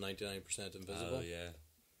podcast 99% Invisible. Oh yeah.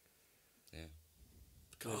 Yeah.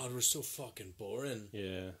 God, we're so fucking boring.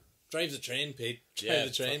 Yeah. Drive the train, Pete. Drive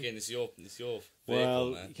the train. Fucking, it's your vehicle,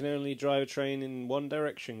 Well, man. you can only drive a train in one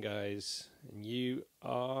direction, guys, and you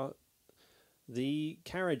are the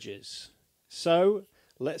carriages. So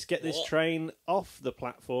let's get this train off the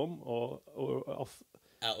platform or off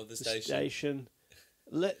out of the station. station.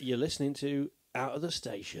 You're listening to Out of the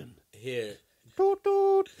Station. Here. Toot,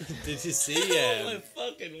 toot. Did you see? Oh,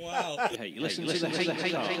 fucking wow. Hey, you're listening to the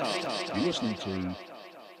You're listening to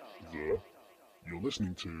You're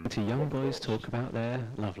listening to young boys talk about their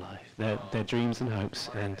love life, their dreams and hopes,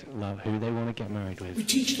 and who they want to get married We with.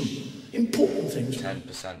 teach them important things.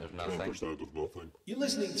 10% of nothing. 10% of nothing. You're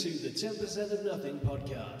listening to the 10% of Nothing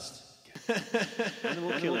podcast.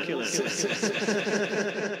 Animal killer.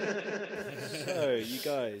 So, you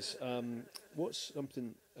guys, what's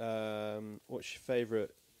something? What's your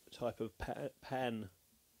favourite type of pen?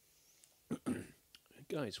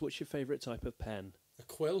 Guys, what's your favourite type of pen? A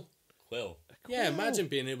quill. Quill. Yeah, imagine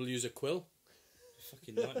being able to use a quill.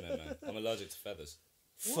 Fucking nightmare, man. I'm allergic to feathers.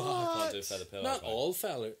 Fuck. I can't do a feather pillow. Not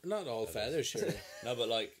all feathers, surely. No, but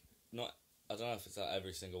like, not. I don't know if it's like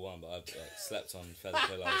every single one, but I've like, slept on feather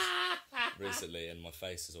pillows recently, and my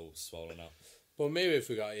face is all swollen up. Well, maybe if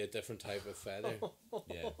we got you a different type of feather.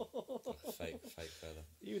 Yeah, fake feather.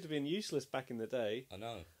 You would have been useless back in the day. I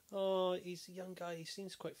know. Oh, he's a young guy. He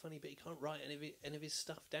seems quite funny, but he can't write any of his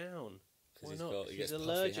stuff down. Why not? He gets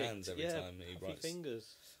allergic. puffy hands every time he puffy writes.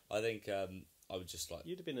 fingers. I think I would just like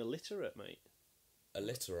You'd have been illiterate, mate.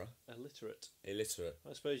 illiterate. Illiterate.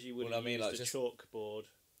 I suppose you would Well, have I mean, used like, a just- chalkboard.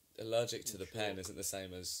 Allergic to the pen isn't the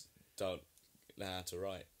same as don't know how to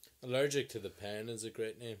write. Allergic to the pen is a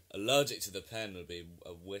great name. Allergic to the pen would be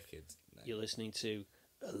a wicked name. You're listening to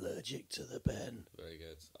Allergic to the Pen. Very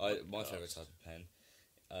good. My favourite type of pen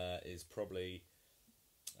is probably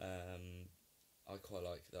I quite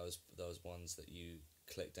like those ones that you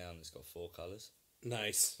click down. It's got 4 colours.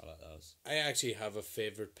 Nice. I like those. I actually have a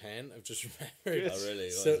favourite pen. I've just remembered. Oh really?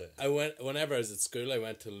 What So is it? whenever I was at school, I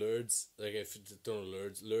went to Lourdes. Like, if you don't know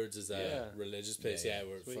Lourdes, Lourdes is a religious place. Yeah, Yeah,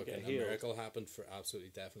 where where you fucking get a healed. miracle happened. For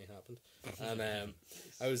absolutely, definitely happened. And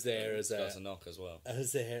I was there as It's got a knock as well. I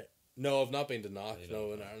was there. No, I've not been to Knock. You No,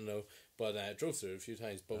 know. and I don't know. But I drove through it a few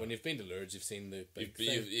times. But when you've been to Lourdes, you've seen the big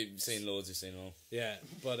thing. You've seen Lords, you've seen all. Yeah,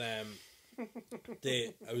 but I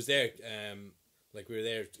was there. Like, we were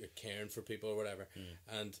there caring for people or whatever,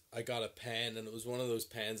 and I got a pen, and it was one of those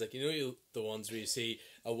pens, like, the ones where you see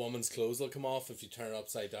a woman's clothes will come off if you turn it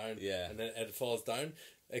upside down, Yeah. and then it falls down.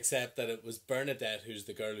 Except that it was Bernadette, who's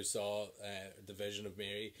the girl who saw the vision of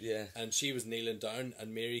Mary, Yeah. and she was kneeling down,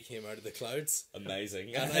 and Mary came out of the clouds,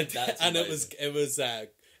 Amazing. and, That's and amazing.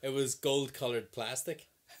 it was gold colored plastic.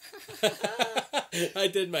 I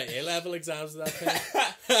did my A-level exams with that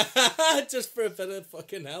pen. Just for a bit of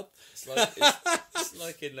fucking help. It's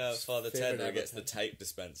like in Father Ted where he gets the tape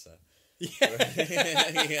dispenser.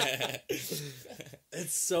 Yeah.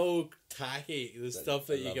 It's so tacky, the stuff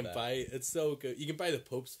that I you love can that. buy. It's so good. You can buy the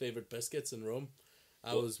Pope's favourite biscuits in Rome.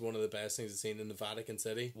 That was one of the best things I've seen in the Vatican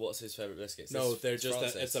City. What's his favourite biscuits? No, It's they're just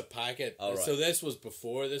Francis. it's a packet. Oh, right. So this was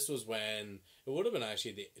before. This was when it would have been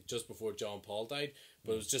actually just before John Paul died.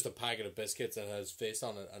 But it was just a packet of biscuits that had his face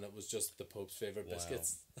on it, and it was just the Pope's favourite Wow.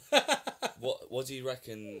 biscuits. What do you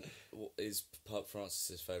reckon is Pope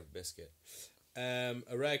Francis's favourite biscuit? I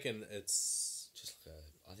reckon it's Just like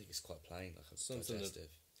I think it's quite plain, like a Something that- digestive.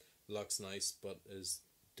 looks nice but is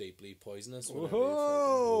deeply poisonous.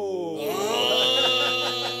 Whoa!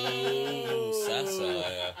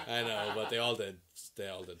 Satire. I know, but they all did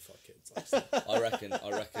fuck kids. I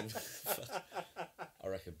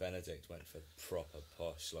reckon Benedict went for proper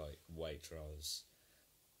posh, like Waitrose,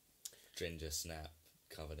 ginger snap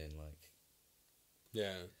covered in like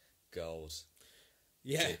Yeah. gold,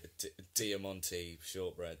 Yeah. Diamante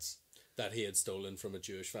shortbreads. That he had stolen from a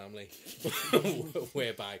Jewish family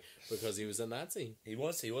way back because he was a Nazi. He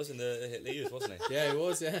was in the Hitler Youth, wasn't he? Yeah, he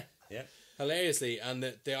was, yeah. Yeah. Hilariously, and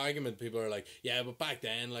the argument, people are like, yeah, but back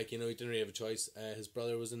then, like, he didn't really have a choice. His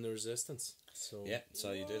brother was in the resistance. So Yeah,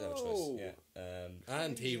 so you did have a choice. Whoa. Yeah.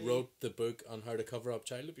 And he wrote the book on how to cover up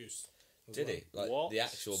child abuse. as Did well. he? Like What? the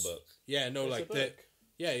actual book? Yeah, no, There's like a the book.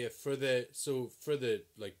 yeah, for the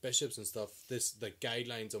like bishops and stuff, the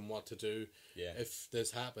guidelines on what to do Yeah. if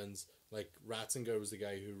this happens. Like, Ratzinger was the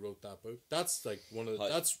guy who wrote that book. That's like one of the,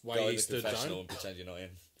 Like, that's why go in he the stood confessional down. and pretend you're not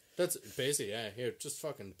in. That's basically, yeah, here, just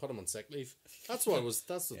fucking put them on sick leave. That's what Yeah.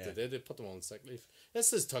 they did. They put them on sick leave.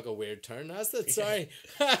 This has took a weird turn, hasn't it? Sorry.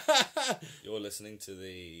 You're listening to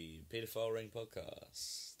the Paedophile Ring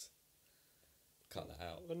podcast. Cut that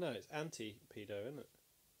out. Well, no, it's anti-pedo, isn't it?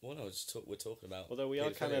 Well, no, we're talking about. Although we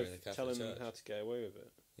are kind paedophilia of in the Catholic telling Church. them how to get away with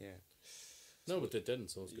it. Yeah. No, but they didn't,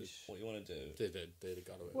 so it's good. What you want to do? They did. They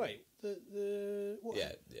got away. Wait, the what?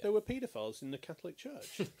 Yeah. There were paedophiles in the Catholic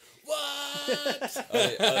Church. What?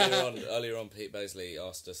 Earlier on, Pete Baisley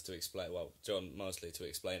asked us to explain. Well, John Mosley to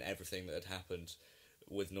explain everything that had happened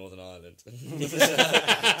with Northern Ireland.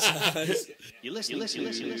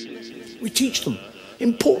 We teach them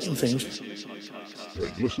important things. Then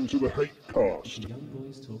listen to the Hate Cast. Young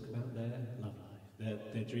boys talk about their love life,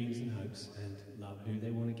 their dreams and hopes, and love who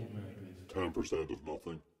they want to get married with. 10% of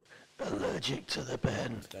nothing. Allergic to the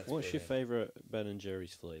pen. That's What's your brilliant. favourite Ben and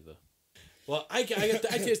Jerry's flavour? Well, I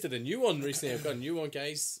tasted a new one recently. I've got a new one,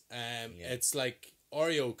 guys. It's like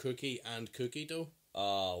Oreo cookie and cookie dough.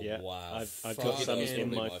 Oh, Yeah, wow. I've got some Dough is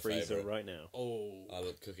in probably my freezer favourite. right now. Oh.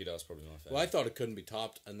 Cookie dough's probably my favourite. Well, I thought it couldn't be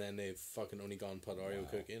topped, and then they've fucking only gone and put Oreo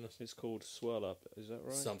cookie in it. It's called Swirl Up, is that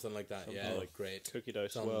right? Something like that, Something yeah. like Great. Cookie dough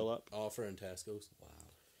It's on Swirl Up. offer in Tesco's. Wow.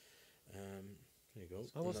 There you go.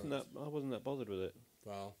 I wasn't that bothered with it,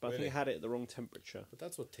 Well, but I think I had it at the wrong temperature. but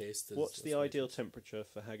that's what taste is. What's the that's what- ideal temperature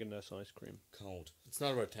for Haagen-Dazs ice cream? Cold. It's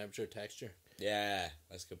not about temperature, texture. Yeah,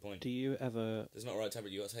 that's a good point. Do you ever? There's not right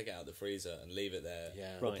temperature. You got to take it out of the freezer and leave it there.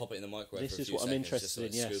 Yeah. Or Right. pop it in the microwave This for a is few what I'm seconds, interested just so in,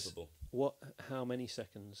 it's yes. scoopable. What? How many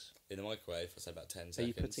seconds? In the microwave, I'd say about 10 Are seconds.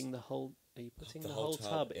 you putting the whole? Are you putting The the, whole whole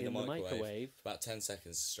tub tub in the microwave? About 10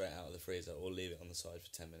 seconds straight out of the freezer, or leave it on the side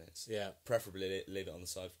for 10 minutes. Yeah. Preferably leave it on the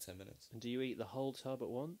side for 10 minutes. And do you eat the whole tub at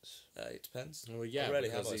once? It depends. Oh, yeah, I rarely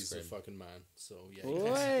because have ice he's a cream. fucking man. So, yeah.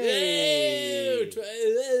 Oi!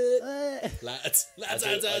 Lads.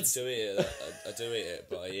 I do eat it,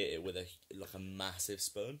 but I eat it with a massive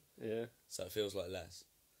spoon, Yeah. so it feels like less.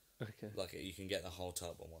 Okay. Like you can get the whole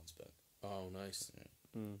tub on one spoon. Oh, nice.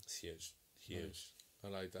 It's huge, huge. Nice. I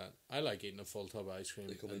like that. I like eating a full tub of ice cream,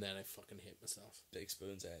 They call and me- then I fucking hate myself. Big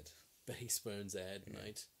spoon's head Big spoons at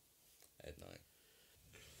night. at night.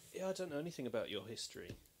 Yeah, I don't know anything about your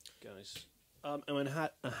history, guys. I mean, I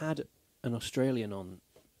had an Australian on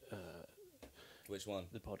Which one?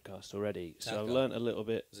 the podcast already, so Taco. I've learnt a little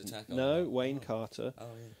bit. Was it Taco? No, Oh. Wayne Carter. Oh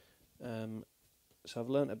yeah. So I've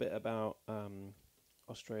learnt a bit about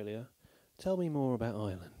Australia. Tell me more about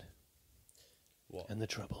Ireland What? and the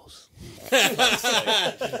Troubles.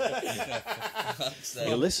 So,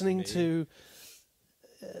 You're listening to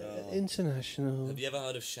International have you ever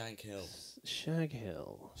heard of Shank Hill? Shag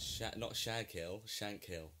Hill. Not Shag Hill, Shank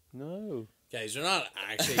Hill. No. Guys, you're not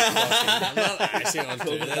actually fucking... I'm not actually going to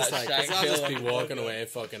do this. Like, Shank let's not just be Hill. walking away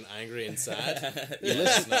fucking angry and sad.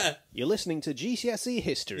 You're listening to GCSE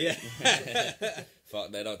History.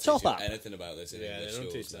 Fuck, they don't teach Top you up. anything about this in Yeah, English they don't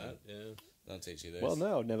schools, teach man. that. Yeah. They don't teach you this. Well,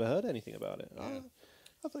 no, I've never heard anything about it. Yeah.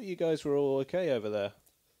 I thought you guys were all okay over there.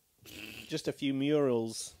 Just a few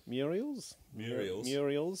murals. Murals? Murals?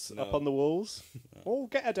 Murals No. up on the walls. Oh,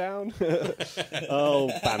 get her down.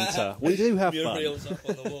 Oh, banter. We do have fun. Murals up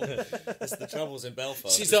on the wall. That's the Troubles in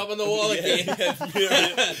Belfast. She's up on the wall again.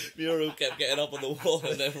 Mural kept getting up on the wall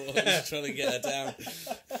and everyone was trying to get her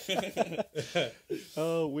down.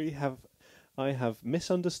 Oh, I have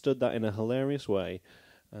misunderstood that in a hilarious way,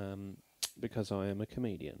 because I am a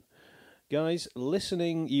comedian. Guys,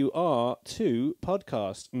 listening, you are to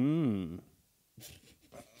podcast.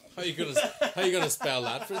 How you gonna spell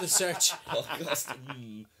that for the search? Podcast.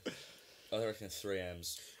 I reckon 3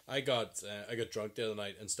 M's. I got drunk the other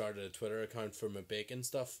night and started a Twitter account for my baking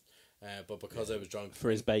stuff. But because I was drunk, For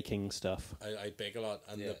his baking stuff. I bake a lot,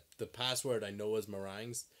 and Yeah. the password I know is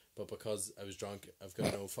meringues. But because I was drunk, I've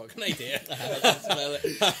got no fucking idea.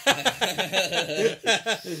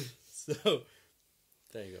 So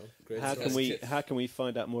there you go. Great How stuff. can we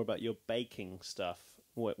find out more about your baking stuff?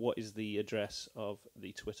 What is the address of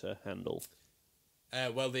the Twitter handle?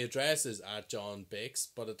 Well, the address is at John Bakes,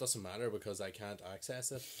 but it doesn't matter because I can't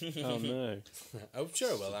access it. Oh no! I'm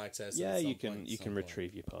sure we'll access it. Yeah, at some you can point. you can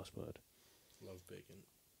retrieve your password. Love bacon.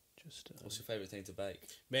 Just What's your favourite thing to bake?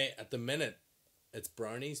 Mate, at the minute, it's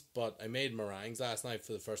brownies, but I made meringues last night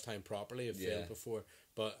for the first time properly. I've failed before,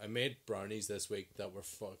 but I made brownies this week that were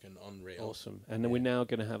fucking unreal. awesome. And then we're now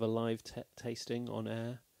going to have a live tasting on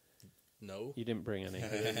air. No, You didn't bring any.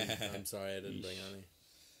 I'm sorry, I didn't bring any.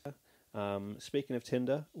 Speaking of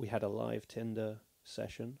Tinder, we had a live Tinder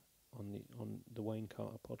session on the Wayne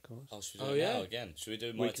Carter podcast. Oh, should we do Oh, it yeah. now again? Should we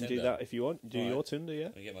do my We can Tinder? do that if you want. Do All your right. Tinder, yeah.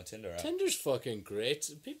 Let me get my Tinder out. Tinder's fucking great.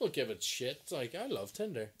 People give it shit. Like, I love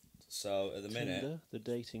Tinder. So at the minute, Tinder, the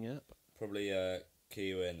dating app. probably key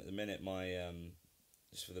you in. At the minute, my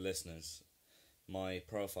just for the listeners, my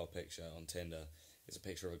profile picture on Tinder is a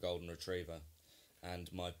picture of a golden retriever, and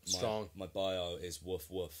my Strong. my bio is woof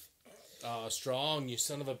woof. Oh, strong, you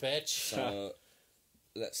son of a bitch. So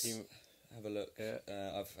let's You- have a look.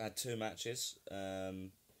 I've had 2 matches.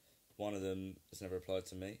 One of them has never replied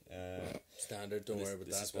to me. Standard, don't This- worry about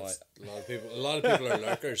this that. is why- That's- a lot of people are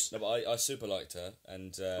lurkers. No, but I super liked her,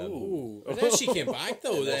 and Ooh. But then she came back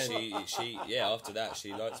though. and Then then she after that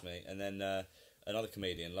she liked me, and then another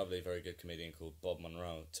comedian, lovely, very good comedian called Bob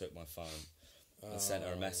Monroe, took my phone and sent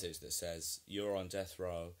her a message that says, "You're on death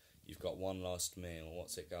row. You've got one last meal.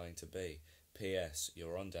 What's it going to be? P.S.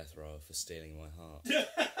 You're on death row for stealing my heart."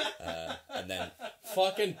 And then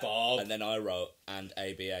fucking Bob. and then I wrote and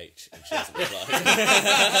ABH, and she hasn't replied.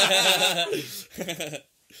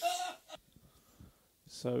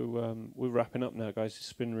 So we're wrapping up now, guys.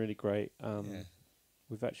 It's been really great. Yeah.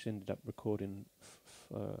 We've actually ended up recording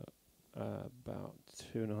about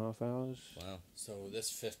 2.5 hours. Wow. So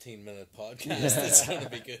this 15-minute podcast is going to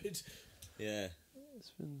be good. Yeah.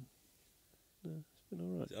 It's been all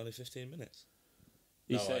right. Is it only 15 minutes?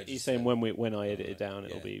 He's saying when I edit it down,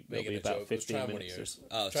 it'll be about 15 minutes.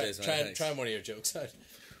 Cheers, mate. Try one of your jokes out.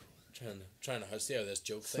 Trying to see how this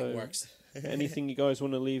joke thing works. Anything you guys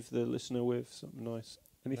want to leave the listener with? Something nice?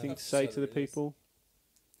 Anything to say to the people?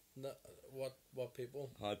 No, what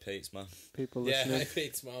people? Hi, Pete's mum. People listening. Hi,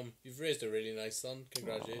 Pete's mum. You've raised a really nice son.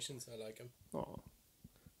 Congratulations. I like him. Oh,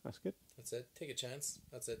 that's good. That's it. Take a chance.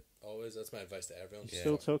 That's it. Always. That's my advice to everyone. Yeah.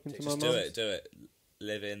 Still talking to my mum? Do it.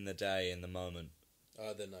 Live in the day, in the moment.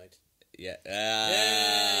 The night. Yeah.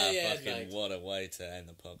 Fucking night. What a way to end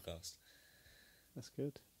the podcast. That's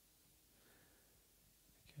good.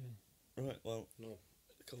 Okay. Right, well, no.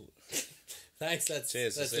 Cool. Thanks. Let's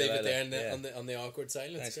leave it there on the awkward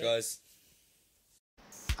silence. Thanks, guys.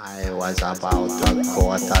 I was about to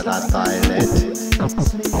go to the toilet,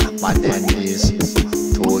 but then these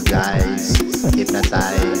two guys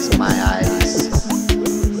hypnotized my eyes.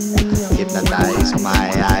 Hypnotize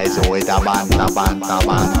my eyes with a banta.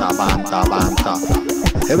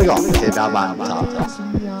 Here we go, hit a banta.